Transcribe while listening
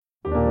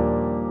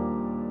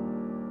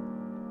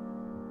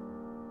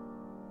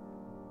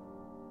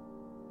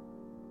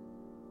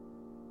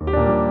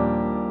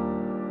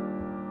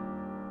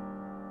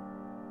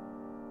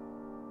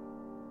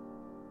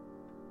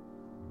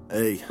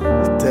اي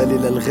التالي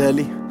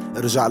للغالي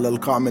ارجع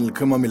للقاع من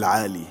القمم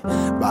العالي.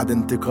 بعد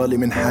انتقالي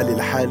من حالي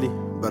لحالي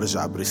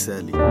برجع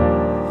برسالي.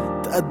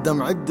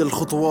 تقدم عد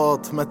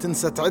الخطوات ما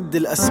تنسى تعد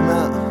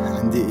الأسماء.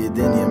 عندي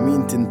ايدين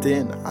يمين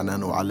تنتين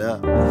عنان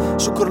وعلاء.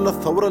 شكر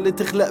للثورة اللي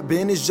تخلق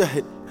بين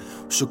الجهل،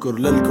 وشكر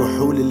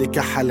للكحول اللي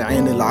كحل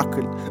عين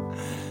العقل.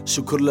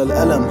 شكر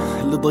للألم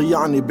اللي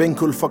ضيعني بين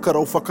كل فقرة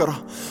وفقرة،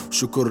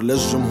 وشكر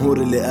للجمهور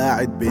اللي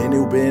قاعد بيني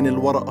وبين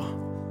الورقة.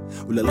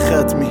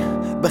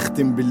 وللخاتمة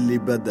بختم باللي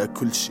بدا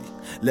كل شي.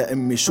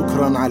 لأمي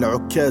شكرا على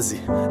عكازي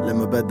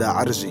لما بدا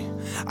عرجي،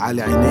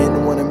 على عينين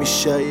وانا مش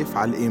شايف،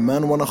 على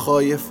الإيمان وانا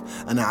خايف.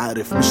 أنا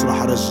عارف مش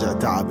رح أرجع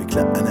تعبك،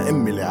 لا أنا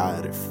أمي اللي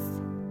عارف.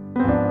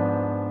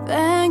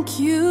 Thank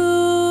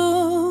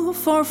you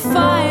for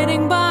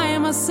fighting by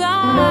my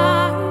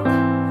side.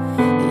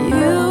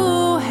 You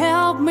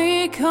helped me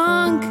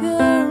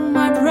conquer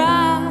my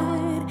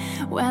pride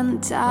when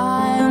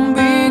time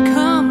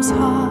becomes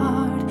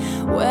hard.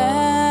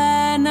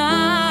 When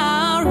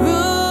our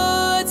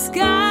hood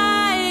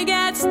sky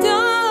gets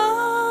dark.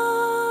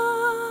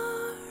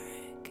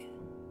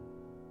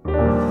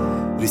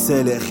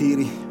 رسالة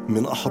أخيرة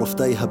من أحرف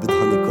تايهة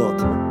بدها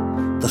نقاط،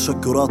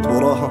 تشكرات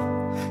وراها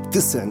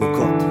 9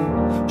 نقاط.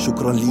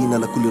 شكرا لينا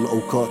لكل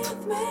الأوقات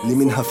اللي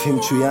منها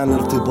فهمت شو يعني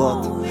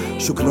ارتباط.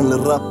 شكرا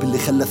للراب اللي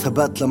خلى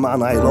ثبات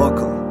لمعنى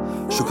علاقة.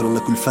 شكرا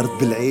لكل فرد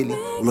بالعيلة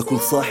ولكل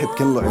صاحب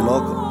كان له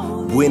علاقة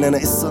بوين أنا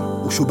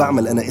إسا وشو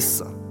بعمل أنا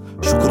إسا.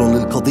 شكرا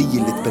للقضية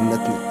اللي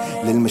تبنتني،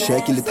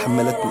 للمشاكل اللي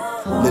تحملتني،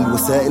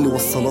 للوسائل اللي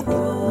وصلتني،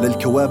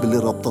 وللكواب اللي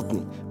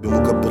ربطتني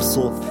بمكبر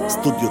صوت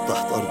استوديو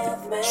تحت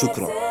أرضي.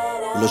 شكرا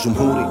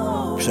ولجمهوري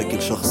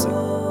بشكل شخصي.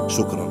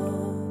 شكرا.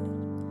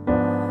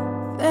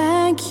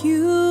 Thank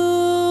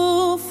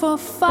you for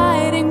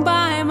fighting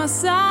by my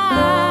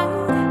side.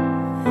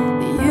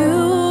 You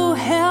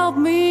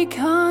helped me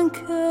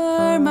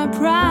conquer my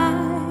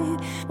pride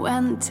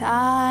when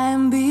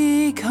time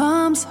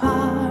becomes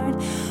hard.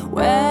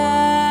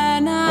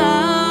 When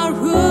our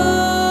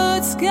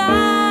hood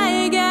sky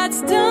gets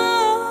dark.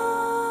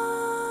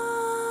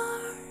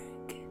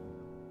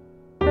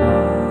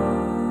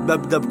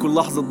 ببدأ بكل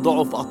لحظة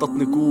ضعف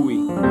أعطتني قوة.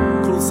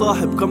 كل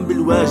صاحب قام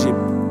بالواجب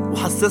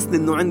وحسسني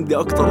إنه عندي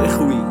أكتر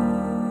إخوي.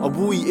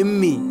 أبوي،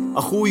 أمي،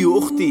 أخوي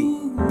وأختي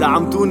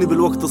دعمتوني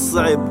بالوقت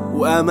الصعب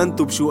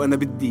وآمنتوا بشو أنا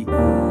بدي.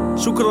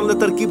 شكرا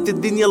لتركيبة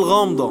الدنيا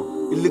الغامضة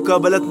اللي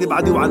قابلتني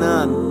بعدي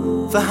وعنان،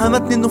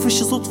 فهمتني إنه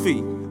فيش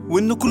صدفة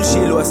وإنه كل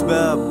شيء له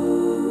أسباب.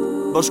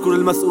 بشكر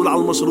المسؤول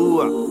على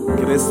المشروع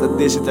كريس،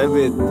 قديش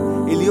تعبت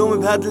اليوم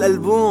بهذا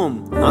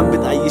الألبوم عم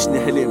بتعيشني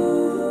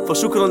حلم.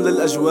 فشكرا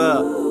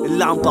للأجواء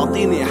اللي عم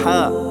تعطيني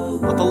إيحاء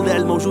أطلع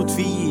الموجود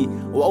فيي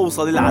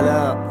وأوصل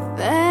العلاء.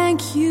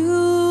 Thank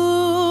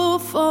you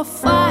for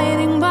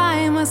fighting by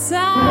my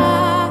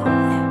side.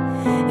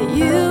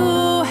 You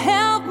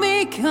helped me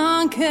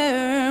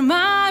conquer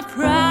my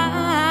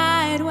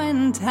pride when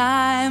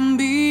time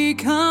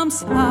becomes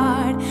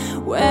hard.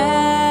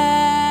 When